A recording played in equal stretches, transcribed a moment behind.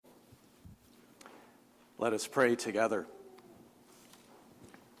Let us pray together.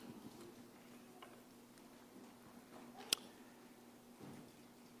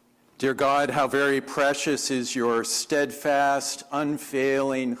 Dear God, how very precious is your steadfast,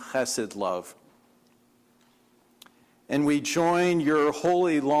 unfailing chesed love. And we join your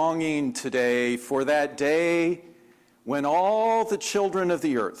holy longing today for that day when all the children of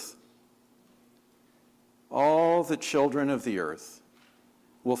the earth will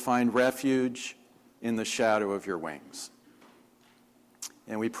find refuge in the shadow of your wings.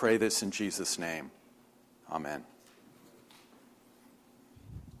 And we pray this in Jesus' name. Amen.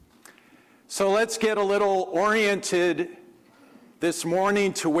 So let's get a little oriented this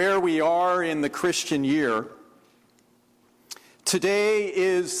morning to where we are in the Christian year. Today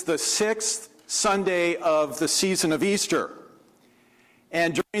is the 6th Sunday of the season of Easter.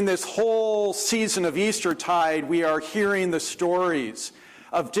 And during this whole season of Eastertide, we are hearing the stories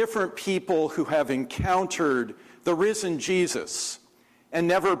of different people who have encountered the risen Jesus and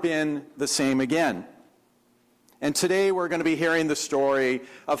never been the same again. And today we're going to be hearing the story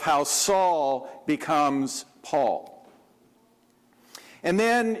of how Saul becomes Paul. And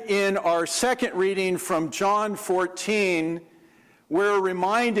then in our second reading from John 14, we're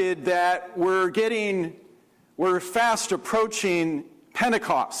reminded that we're fast approaching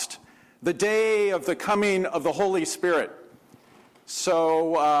Pentecost, the day of the coming of the Holy Spirit.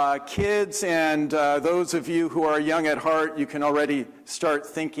 So kids and those of you who are young at heart, you can already start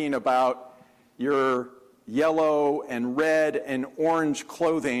thinking about your yellow and red and orange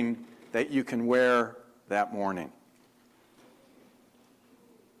clothing that you can wear that morning.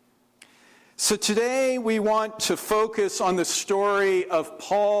 So today we want to focus on the story of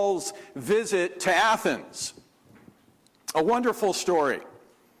Paul's visit to Athens. A wonderful story.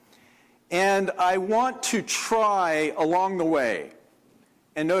 And I want to try along the way,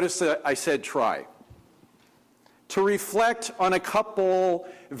 and notice that I said try, to reflect on a couple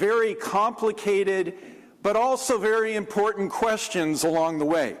very complicated but also very important questions along the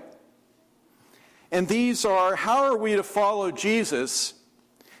way. And these are, how are we to follow Jesus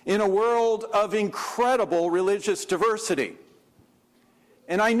in a world of incredible religious diversity?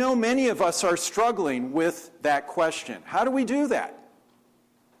 And I know many of us are struggling with that question. How do we do that?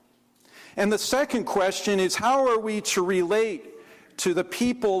 And the second question is, how are we to relate to the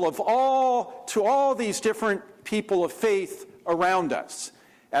people to all these different people of faith around us,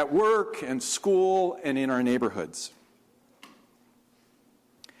 at work and school and in our neighborhoods?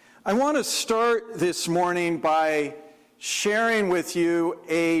 I want to start this morning by sharing with you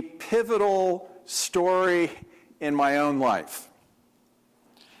a pivotal story in my own life.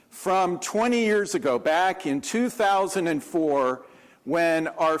 From 20 years ago, back in 2004, when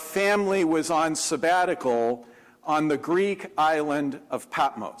our family was on sabbatical on the Greek island of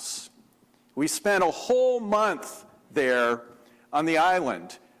Patmos. We spent a whole month there on the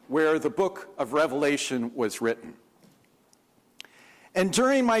island where the book of Revelation was written. And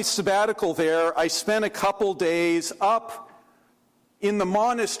during my sabbatical there, I spent a couple days up in the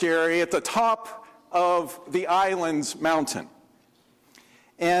monastery at the top of the island's mountain.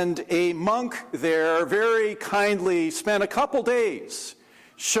 And a monk there very kindly spent a couple days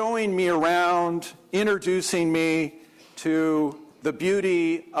showing me around, introducing me to the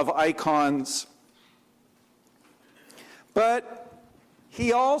beauty of icons. But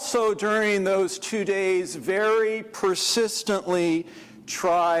he also, during those 2 days, very persistently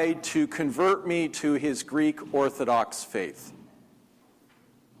tried to convert me to his Greek Orthodox faith.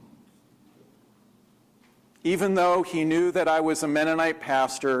 Even though he knew that I was a Mennonite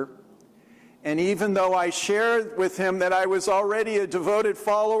pastor, and even though I shared with him that I was already a devoted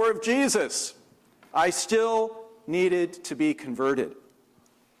follower of Jesus, I still needed to be converted.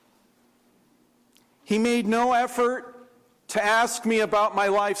 He made no effort to ask me about my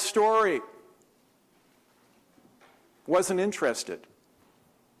life story. Wasn't interested.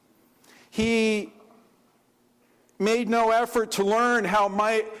 He made no effort to learn how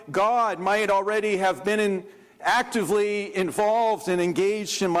God might already have been actively involved and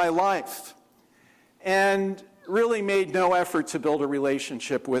engaged in my life, and really made no effort to build a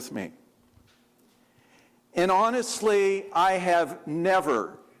relationship with me. And honestly, I have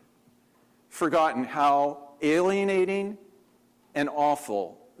never forgotten how alienating and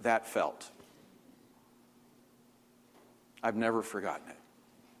awful that felt. I've never forgotten it.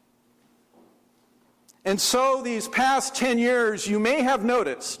 And so these past 10 years, you may have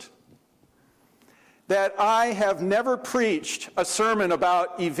noticed that I have never preached a sermon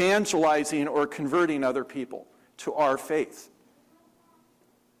about evangelizing or converting other people to our faith.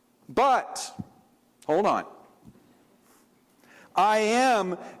 But, hold on. I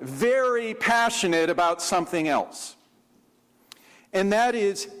am very passionate about something else. And that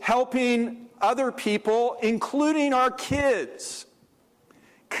is helping other people, including our kids,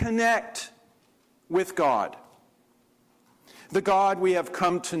 connect with God. The God we have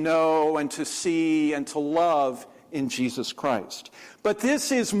come to know and to see and to love in Jesus Christ. But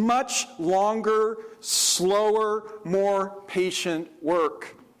this is much longer, slower, more patient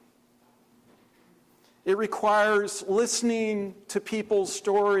work. It requires listening to people's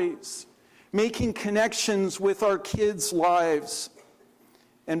stories, making connections with our kids' lives,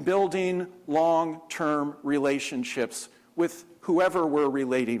 and building long-term relationships with whoever we're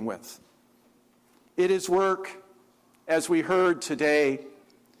relating with. It is work, as we heard today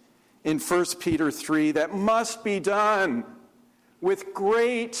in 1 Peter 3, that must be done with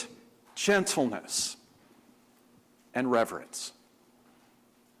great gentleness and reverence.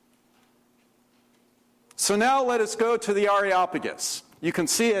 So now let us go to the Areopagus. You can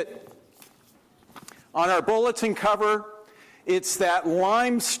see it on our bulletin cover. It's that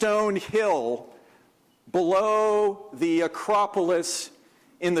limestone hill below the Acropolis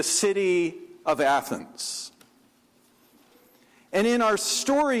in the city of Athens. And in our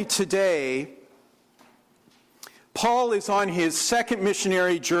story today, Paul is on his second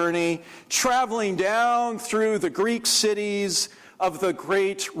missionary journey, traveling down through the Greek cities of the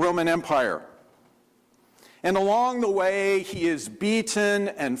great Roman Empire. And along the way, he is beaten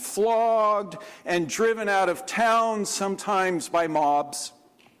and flogged and driven out of town, sometimes by mobs.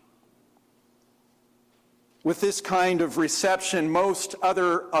 With this kind of reception, most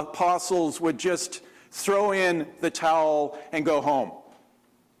other apostles would just throw in the towel and go home.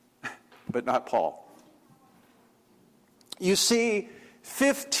 But not Paul. You see,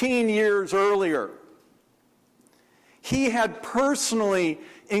 15 years earlier, he had personally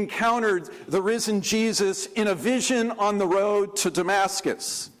encountered the risen Jesus in a vision on the road to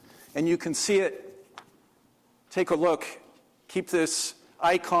Damascus. And you can see it. Take a look. Keep this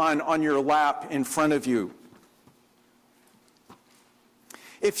icon on your lap in front of you.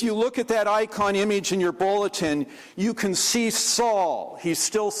 If you look at that icon image in your bulletin, you can see Saul. He's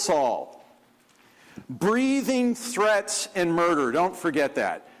still Saul. Breathing threats and murder. Don't forget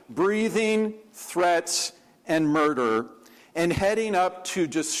that. Breathing threats and murder, and heading up to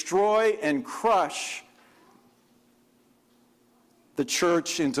destroy and crush the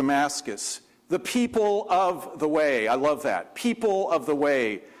church in Damascus. The people of the way. I love that. People of the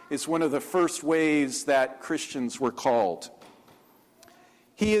way is one of the first ways that Christians were called.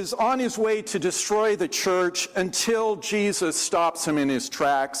 He is on his way to destroy the church until Jesus stops him in his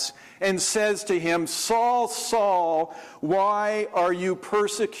tracks and says to him, "Saul, Saul, why are you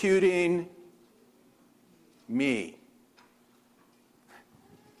persecuting me?"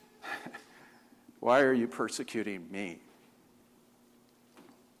 Why are you persecuting me?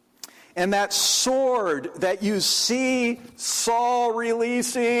 And that sword that you see Saul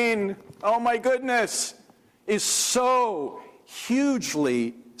releasing, oh my goodness, is so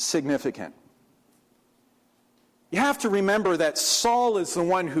hugely significant. You have to remember that Saul is the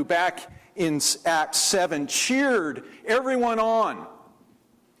one who back in Acts 7 cheered everyone on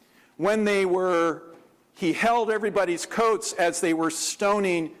when he held everybody's coats as they were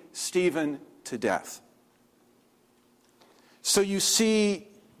stoning Stephen to death. So you see,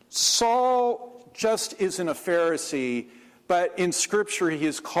 Saul just isn't a Pharisee, but in Scripture he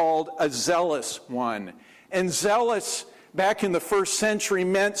is called a zealous one. And zealous back in the first century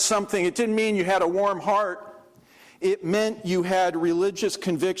meant something. It didn't mean you had a warm heart. It meant you had religious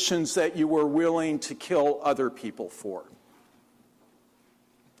convictions that you were willing to kill other people for.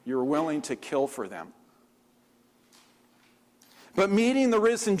 You were willing to kill for them. But meeting the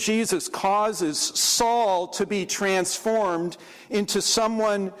risen Jesus causes Saul to be transformed into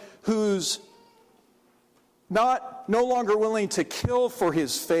someone who's no longer willing to kill for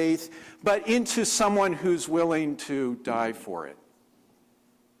his faith, but into someone who's willing to die for it.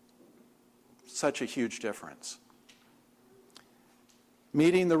 Such a huge difference.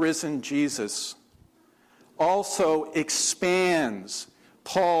 Meeting the risen Jesus also expands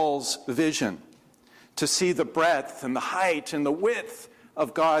Paul's vision to see the breadth and the height and the width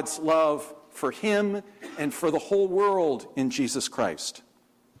of God's love for him and for the whole world in Jesus Christ.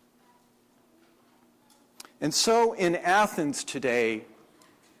 And so in Athens today,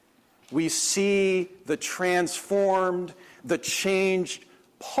 we see the transformed, the changed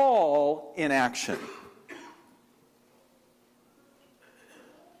Paul in action.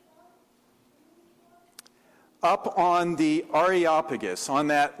 Up on the Areopagus, on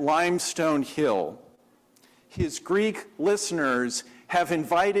that limestone hill, his Greek listeners have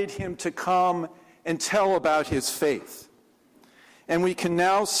invited him to come and tell about his faith. And we can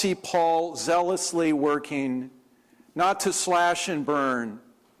now see Paul zealously working not to slash and burn,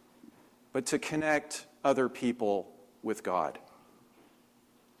 but to connect other people with God.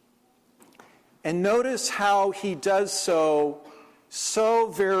 And notice how he does so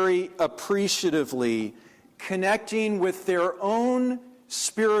very appreciatively, connecting with their own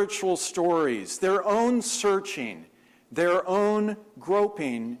spiritual stories, their own searching, their own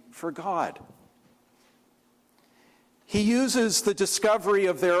groping for God. He uses the discovery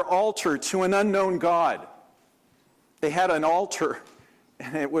of their altar to an unknown God. They had an altar,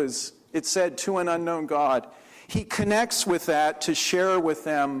 and it said to an unknown God. He connects with that to share with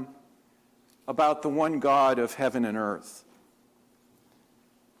them about the one God of heaven and earth.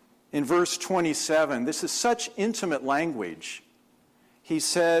 In verse 27, this is such intimate language. He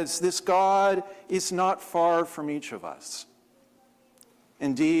says, this God is not far from each of us.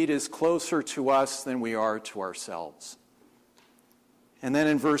 Indeed, is closer to us than we are to ourselves. And then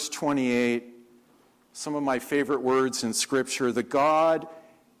in verse 28, some of my favorite words in Scripture, the God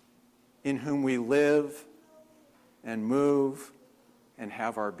in whom we live and move and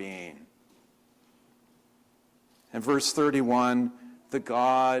have our being. And verse 31, the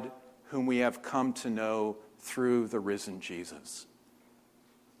God whom we have come to know through the risen Jesus.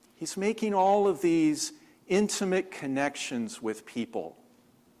 He's making all of these intimate connections with people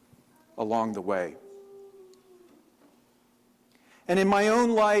along the way. And in my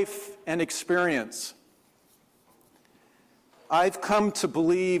own life and experience, I've come to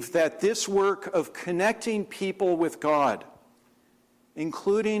believe that this work of connecting people with God,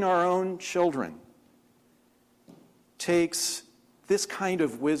 including our own children, takes this kind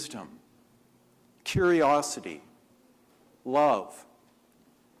of wisdom, curiosity, love,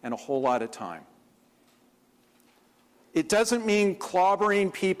 and a whole lot of time. It doesn't mean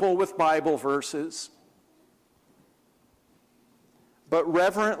clobbering people with Bible verses, but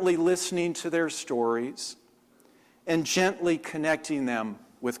reverently listening to their stories and gently connecting them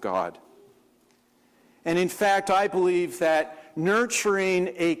with God. And in fact, I believe that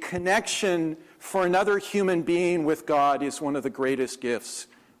nurturing a connection for another human being with God is one of the greatest gifts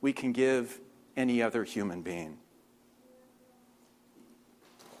we can give any other human being.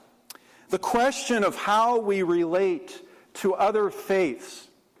 The question of how we relate to other faiths,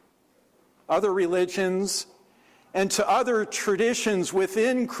 other religions, and to other traditions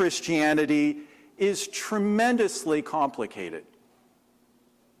within Christianity is tremendously complicated.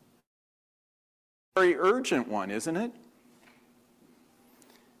 Very urgent one, isn't it?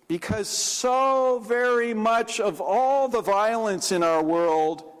 Because so very much of all the violence in our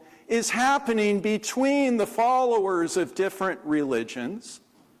world is happening between the followers of different religions,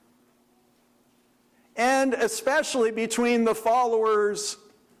 and especially between the followers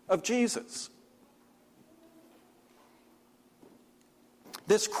of Jesus.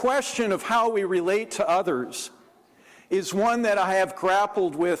 This question of how we relate to others is one that I have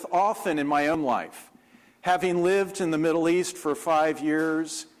grappled with often in my own life, having lived in the Middle East for 5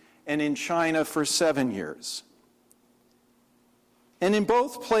 years and in China for 7 years. And in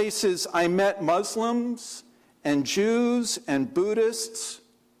both places, I met Muslims and Jews and Buddhists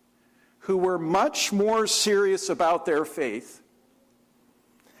who were much more serious about their faith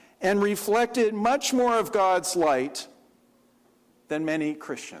and reflected much more of God's light than many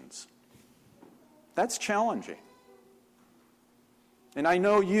Christians. That's challenging. And I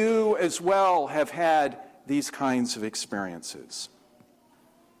know you as well have had these kinds of experiences.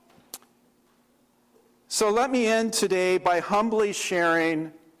 So let me end today by humbly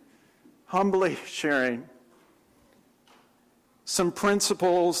sharing some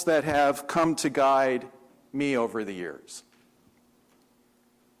principles that have come to guide me over the years.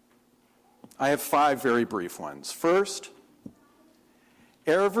 I have 5 very brief ones. First,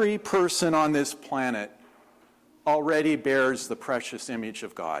 every person on this planet already bears the precious image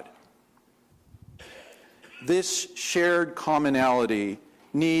of God. This shared commonality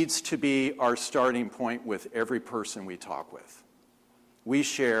needs to be our starting point with every person we talk with. We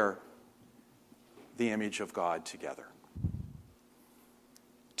share the image of God together.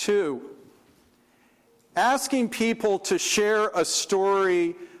 2, asking people to share a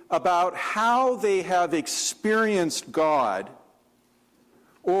story about how they have experienced God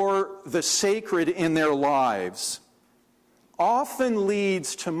or the sacred in their lives often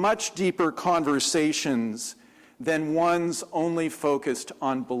leads to much deeper conversations than ones only focused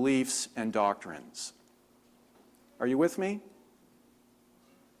on beliefs and doctrines. Are you with me?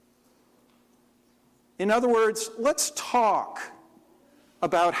 In other words, let's talk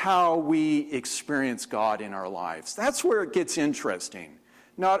about how we experience God in our lives. That's where it gets interesting,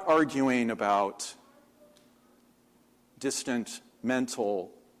 not arguing about distant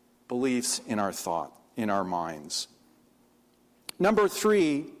mental beliefs in our thought, in our minds. Number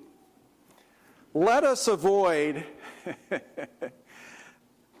 3, let us avoid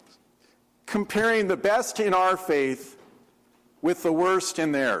comparing the best in our faith with the worst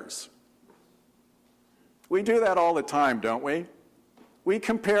in theirs. We do that all the time, don't we? We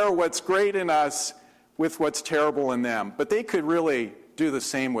compare what's great in us with what's terrible in them, but they could really do the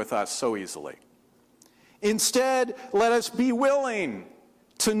same with us so easily. Instead, let us be willing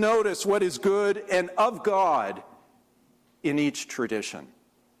to notice what is good and of God in each tradition.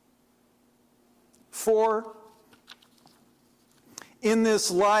 4, in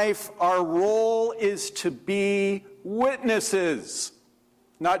this life, our role is to be witnesses,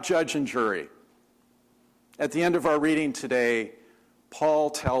 not judge and jury. At the end of our reading today, Paul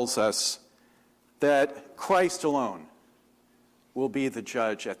tells us that Christ alone will be the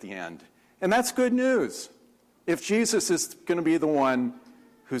judge at the end. And that's good news if Jesus is going to be the one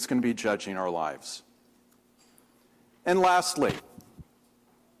who's going to be judging our lives. And lastly,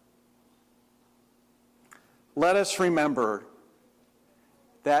 let us remember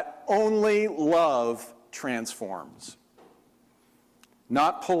that only love transforms.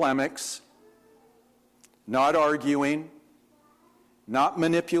 Not polemics, not arguing, not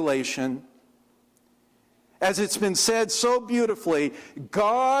manipulation. As it's been said so beautifully,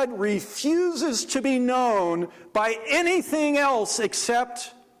 God refuses to be known by anything else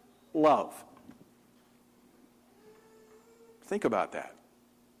except love. Think about that.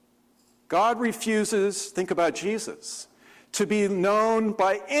 God refuses, think about Jesus, to be known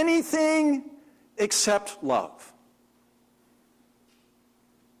by anything except love.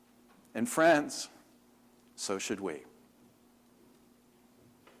 And friends, so should we.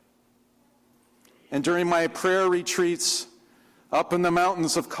 And during my prayer retreats up in the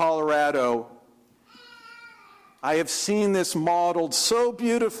mountains of Colorado, I have seen this modeled so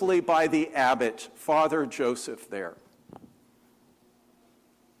beautifully by the abbot, Father Joseph there.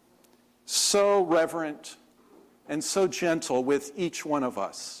 So reverent and so gentle with each one of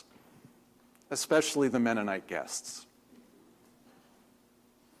us, especially the Mennonite guests.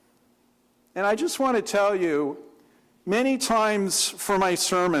 And I just want to tell you, many times for my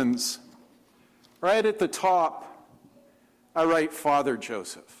sermons, right at the top, I write Father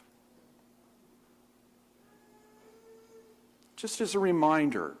Joseph. Just as a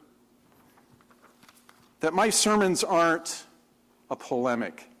reminder that my sermons aren't a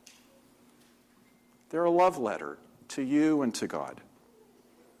polemic. They're a love letter to you and to God.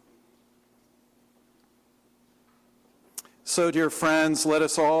 So, dear friends, let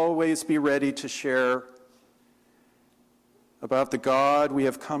us always be ready to share about the God we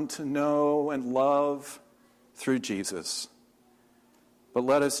have come to know and love through Jesus. But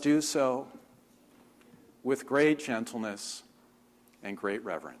let us do so with great gentleness and great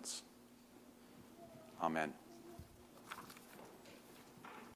reverence. Amen.